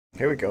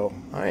Here we go.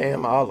 I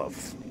am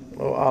olive.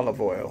 Oh, olive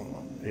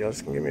oil. Y'all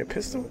just gonna give me a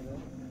pistol?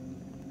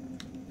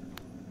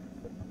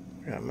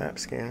 Got a map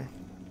scanner.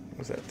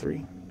 Was that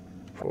 3?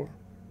 4?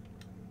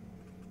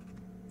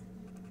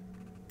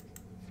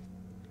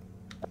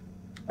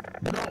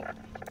 No.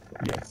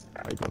 Yes,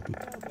 I got it.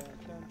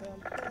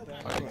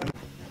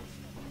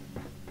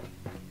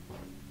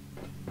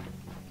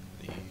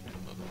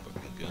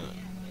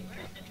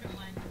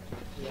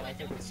 Yeah, I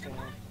think it's still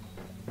on.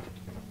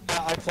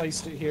 I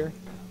placed it here.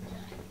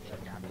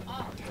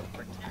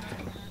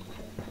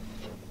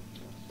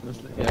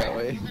 Yeah,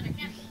 wait.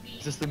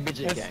 It's just the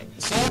midget gang.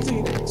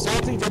 Salty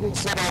didn't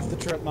set off the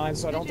trip mine,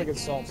 so I don't think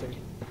it's salty.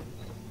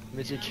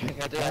 Midget gang.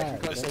 I don't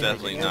actually It's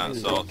definitely not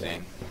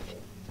salty.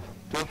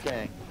 Wolf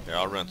gang. Here,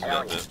 I'll run to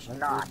that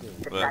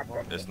bit.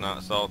 But it's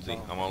not salty.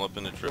 I'm all up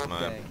in the trip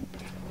mine.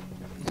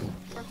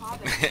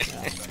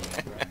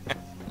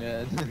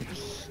 Yeah.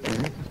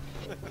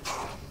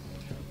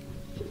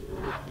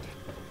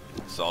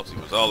 Salty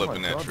was all up Oh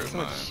in my that God, trip so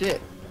much mine.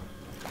 shit.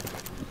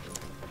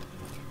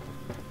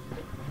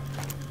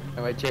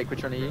 Oh wait, Jake,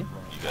 which one are you? You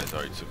guys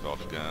already took all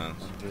the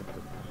guns.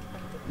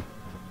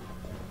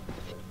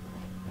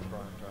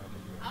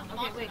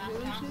 Okay, wait, who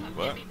is who?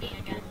 What?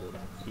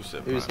 Who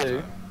said Who's prime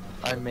who? time?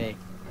 I'm me.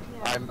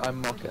 Yeah.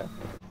 I'm Mocha.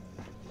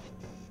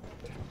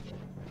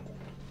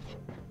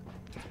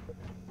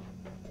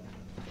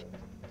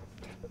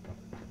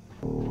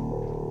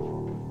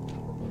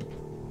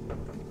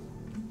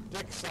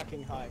 Dick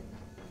sucking high.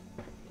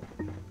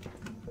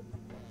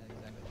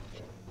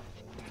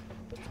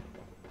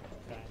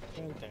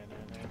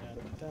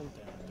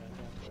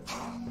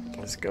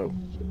 Let's go.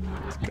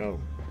 Let's go.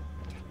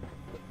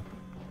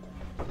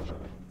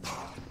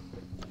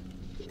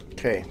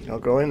 Okay,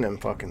 don't go in them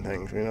fucking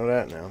things. We know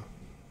that now.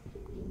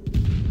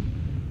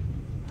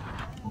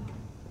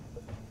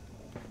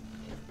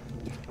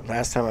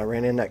 Last time I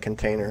ran in that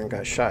container and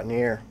got shot in the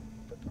air.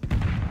 Is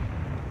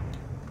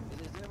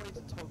there a way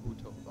to toggle?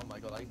 Oh my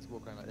God, I used to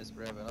walk around like this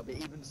forever, and I'll be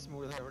even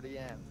smaller than I already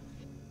am.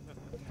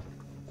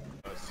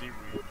 Seaweed.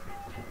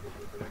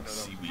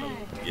 Seaweed. Hey.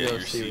 Yeah, Yo,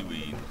 you're seaweed.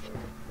 seaweed.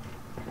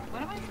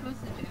 What am I supposed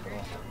to do?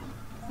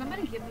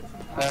 Somebody give me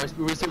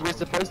some. We're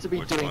supposed to be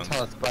Which doing one?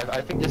 tasks, but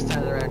I think just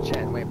standing around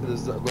chatting, waiting for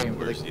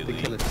Where's the the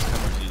killer to elite?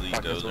 come Where's the and elite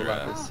fuck us all Dozer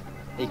up at? is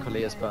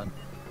equally as fun.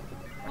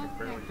 I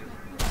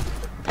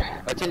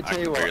I'll tell you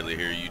can what. barely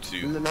hear you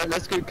too.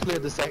 Let's go clear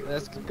the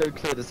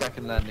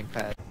second landing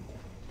pad.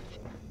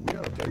 We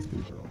are best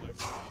people.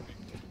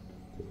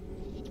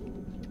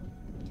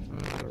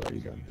 Ray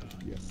gun.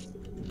 Yes.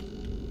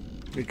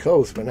 Be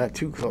close, but not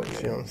too close.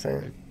 You know what I'm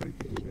saying?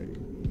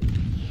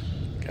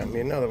 Got me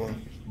another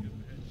one.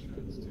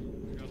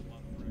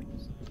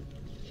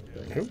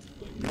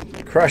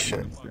 Oop. Crushing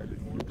it.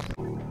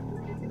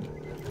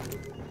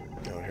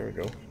 Oh, here we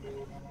go.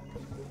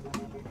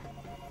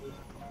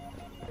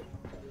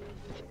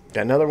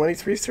 Got another one of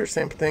these research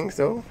sample things,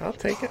 though. I'll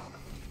take it.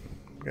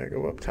 Gotta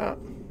go up top.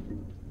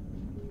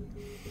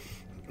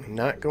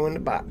 Not go in the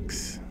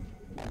box.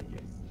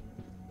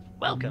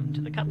 Welcome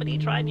to the company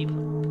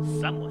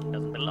tribunal. Someone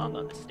doesn't belong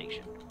on this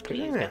station.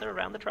 Please Yeah. gather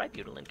around the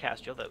tribunal and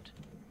cast your vote.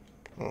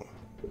 Oh.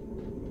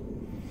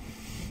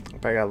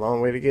 Hope I got a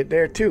long way to get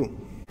there, too.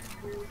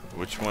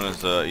 Which one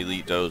is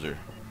Elite Dozer?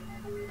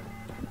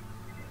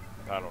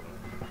 I don't know.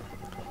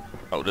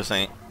 Oh, this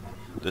ain't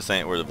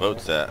where the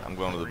vote's at. I'm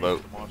going to the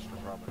vote.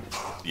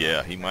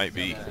 Yeah, he might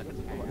be. Yeah,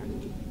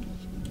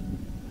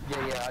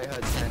 I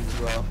heard 10 as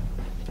well.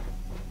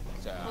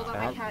 Hold on,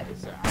 my cat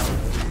is.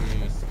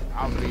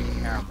 I'll be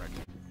camera.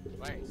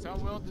 Wait,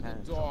 someone open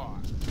the door.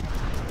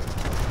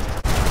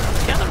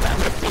 Gather around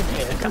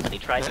the company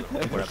tribunal.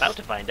 We're about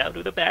to find out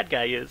who the bad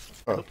guy is.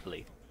 Oh.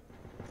 Hopefully.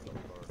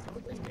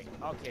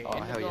 Okay, Oh,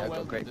 hell yeah, I got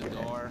Indigo great opened the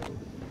video. door.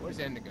 Where's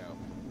Indigo?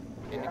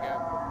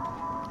 Indigo.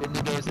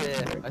 Indigo's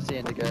here. I see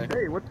Indigo.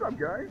 Hey, what's up,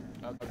 guys?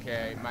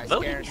 Okay, my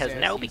Voting scanner has says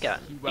now he begun.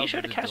 Be opened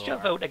sure to the cast your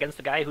door. vote against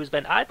the guy who's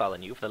been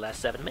eyeballing you for the last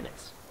 7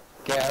 minutes.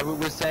 Okay,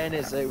 we're saying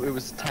it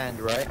was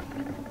tanned, right?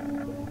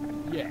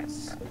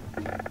 Yes.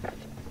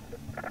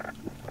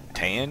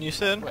 Tan, you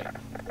said? Wait.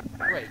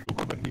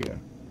 Over here.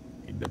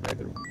 In the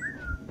bedroom.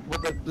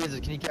 What the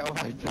Blizzard, can you get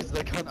off my Blizzard?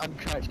 I can't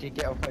uncrouch, can you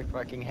get off my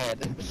fucking head?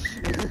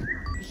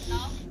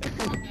 Oh,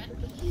 all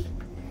good.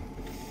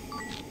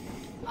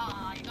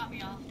 Aw, you got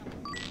me off.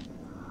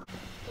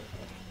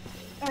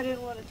 I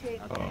didn't want to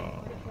change it.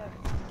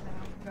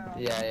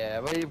 Yeah,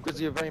 well,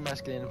 because you're a very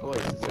masculine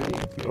voice.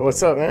 So Oh,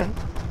 what's up, man?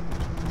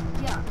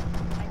 Yeah,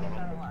 I get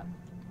that a lot.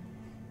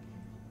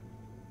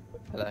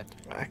 hello.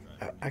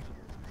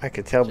 I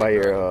could tell by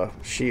your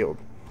shield.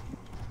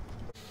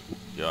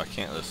 Yo, I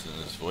can't listen to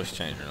this voice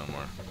changer no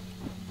more.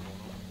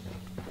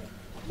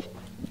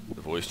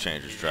 The voice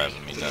changer's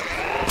driving me nuts.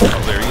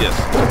 Oh, there he is.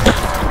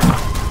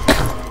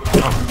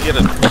 Get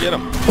him! Get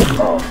him!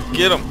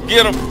 Get him!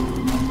 Get him!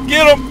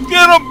 Get him!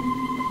 Get him!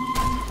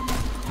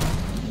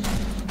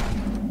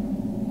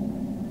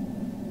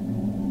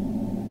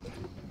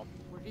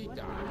 Where'd he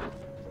die?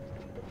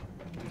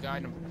 He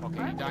died in okay,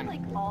 he Aren't died we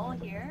in like all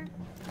here?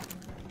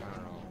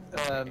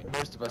 I don't know.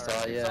 Most of us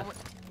are, yeah.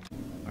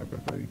 I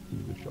prefer to use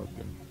the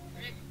shotgun.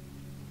 Rick,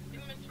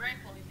 give him his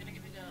rifle. He's gonna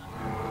give you the.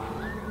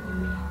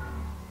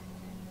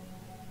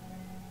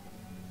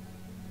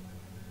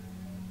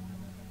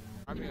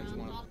 I mean, it's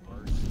one of the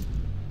worst.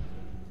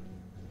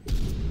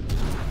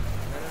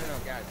 No,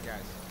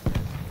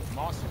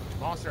 guys.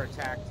 Monster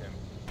attacked him.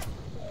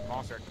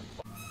 Monster.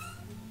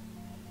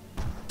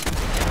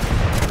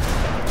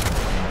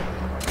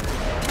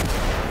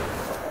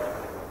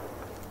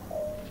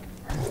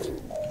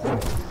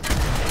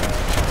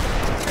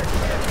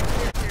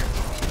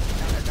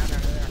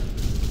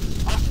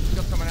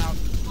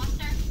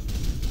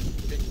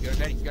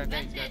 He's gonna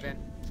vent.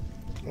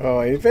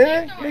 Oh, he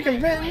vented? He can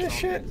vent in this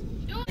shit?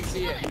 I didn't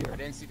see it. I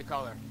didn't see the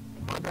color.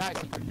 Guys,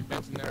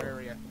 vent in our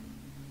area.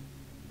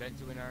 Vent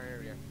to in our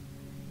area.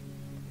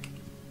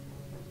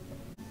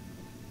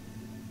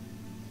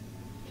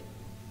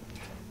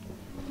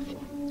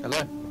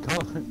 Hello?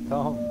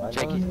 Tom, I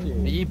Jake, lost are you.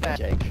 you bad,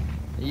 Jake?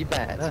 Are you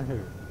bad? No.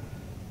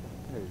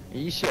 Are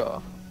you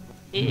sure?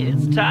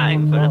 It's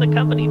time for the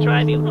company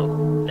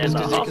tribunal. There's a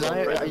Just 'cause hostile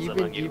I- presence you've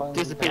among you.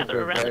 disappeared for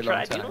Gather a around the very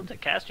long tribunal time. to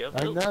cast your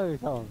I vote. know,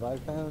 Tom, I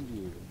found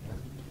you.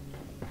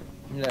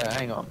 No,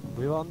 hang on.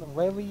 We were on the,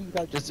 where were you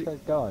guys Just- going?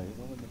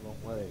 We went the wrong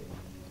way.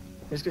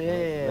 Just wait.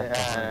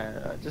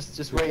 Yeah, once this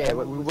is Together, done,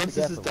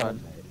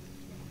 weren't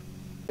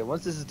yeah,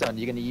 once this is done,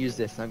 you're gonna use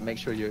this and make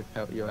sure you're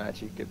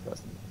actually a good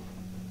person.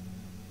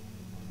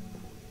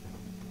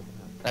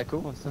 That they?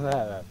 cool? What's the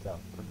matter, Tom?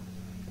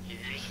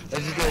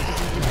 Let's just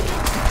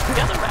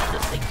Gather around the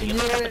safety of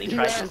the Yeah, company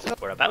yeah. tribunal.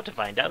 We're about to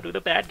find out who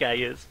the bad guy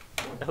is.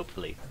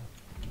 Hopefully.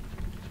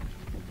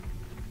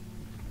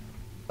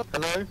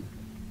 Hello?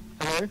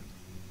 Hello?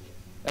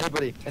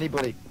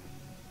 Anybody?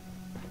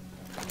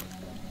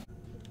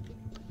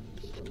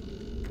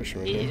 Push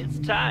him again. It's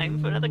time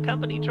for the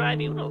company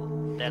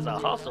tribunal. There's a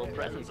hostile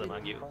presence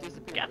among you.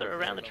 Gather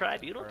around the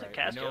tribunal to Alright,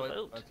 cast we know your it-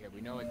 vote. Okay,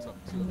 we know it took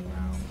 2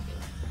 now.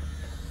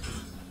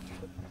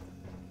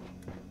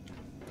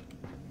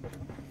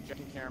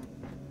 Checking camera.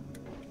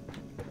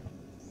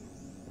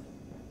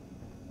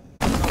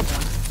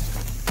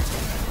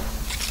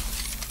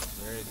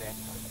 Where is it?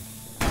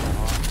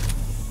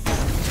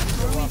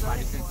 I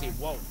just didn't see.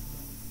 Whoa.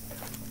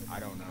 I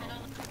don't know.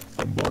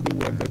 Somebody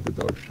went at the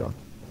door shot.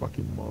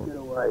 Fucking mom.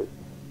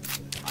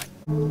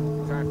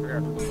 I'm trying to figure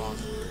out who the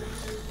monster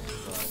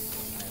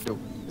is.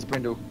 It's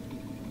Brindle.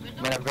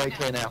 Man, I'm very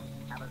clear now.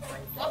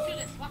 Walk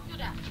through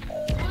that.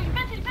 Oh, you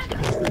vented.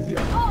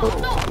 Oh,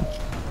 no!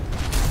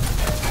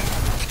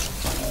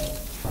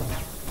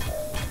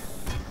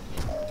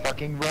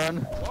 Fucking run.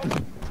 Whoa.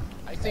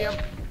 I see him.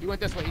 He went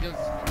this way. He does.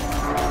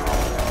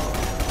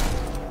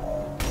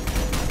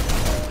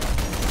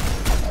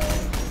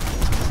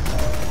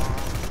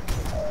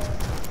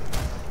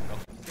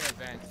 He's gonna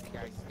vent,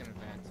 guys. He's gonna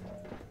vent.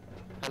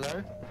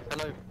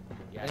 Hello?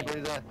 Yeah.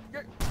 Anybody there?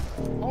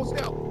 Hold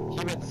still.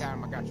 Humans. I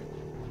got him.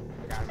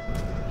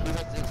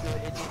 Humans, it's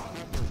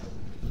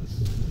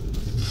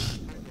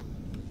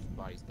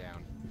Body's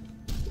down.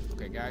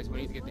 Okay, guys,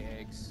 we need to get the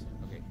eggs.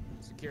 Okay,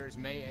 secure as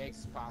many eggs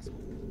as possible.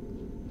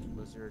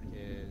 Blizzard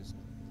is,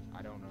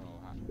 I don't know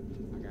how.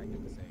 I gotta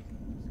get this egg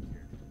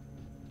secured.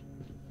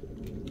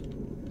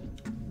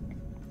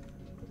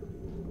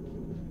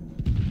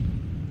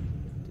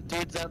 The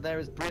dude's out there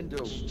is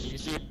Brindle. If you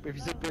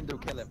see Brindle,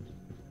 kill him.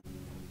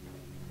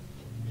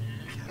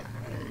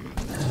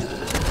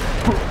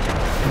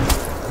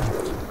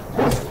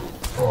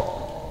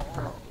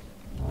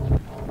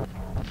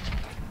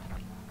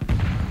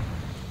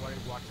 Everybody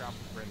watch out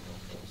for Brindle.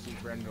 See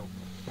Brindle.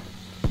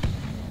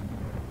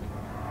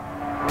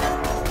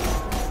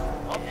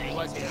 Oh, he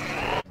was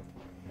here.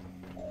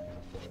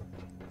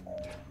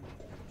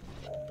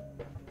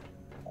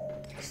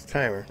 It's the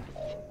timer.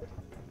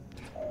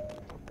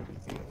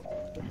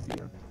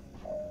 Easier.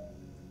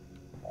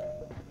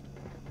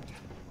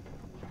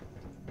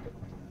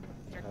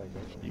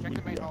 Check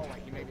the main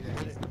hallway. He may be there.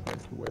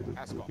 That's the way that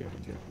That's we cool. can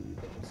get to you.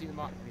 See them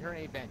up. Have you heard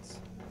any vents?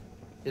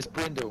 It's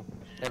Brindle.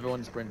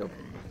 Everyone's Brindle.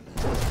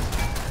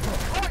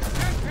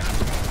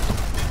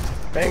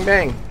 Bang,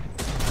 bang.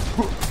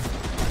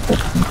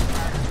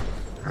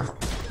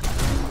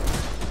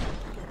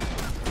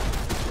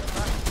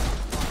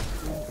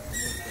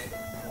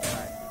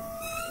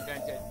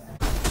 Vented.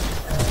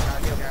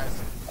 Okay,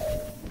 guys.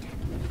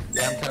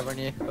 Yeah, I'm covering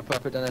you. I'll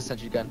put it down a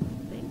sentry gun.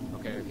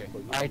 Okay.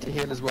 I need to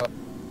heal as well.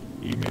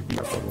 He may be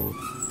a little.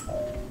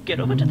 Get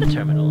over to the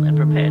terminal and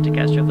prepare to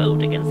cast your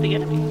vote against the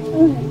enemy.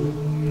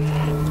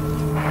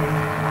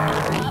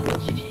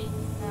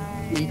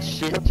 Eat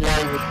shit, Joe.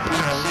 Eat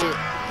shit.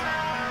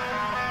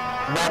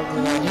 No,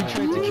 you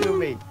tried to kill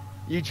me.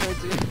 You tried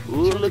to.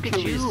 Ooh, you tried look to at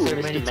kill me you, so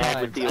Mr. many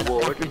Man with times. the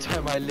award. Every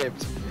time I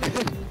lived.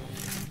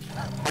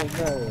 I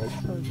know,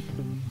 I told you.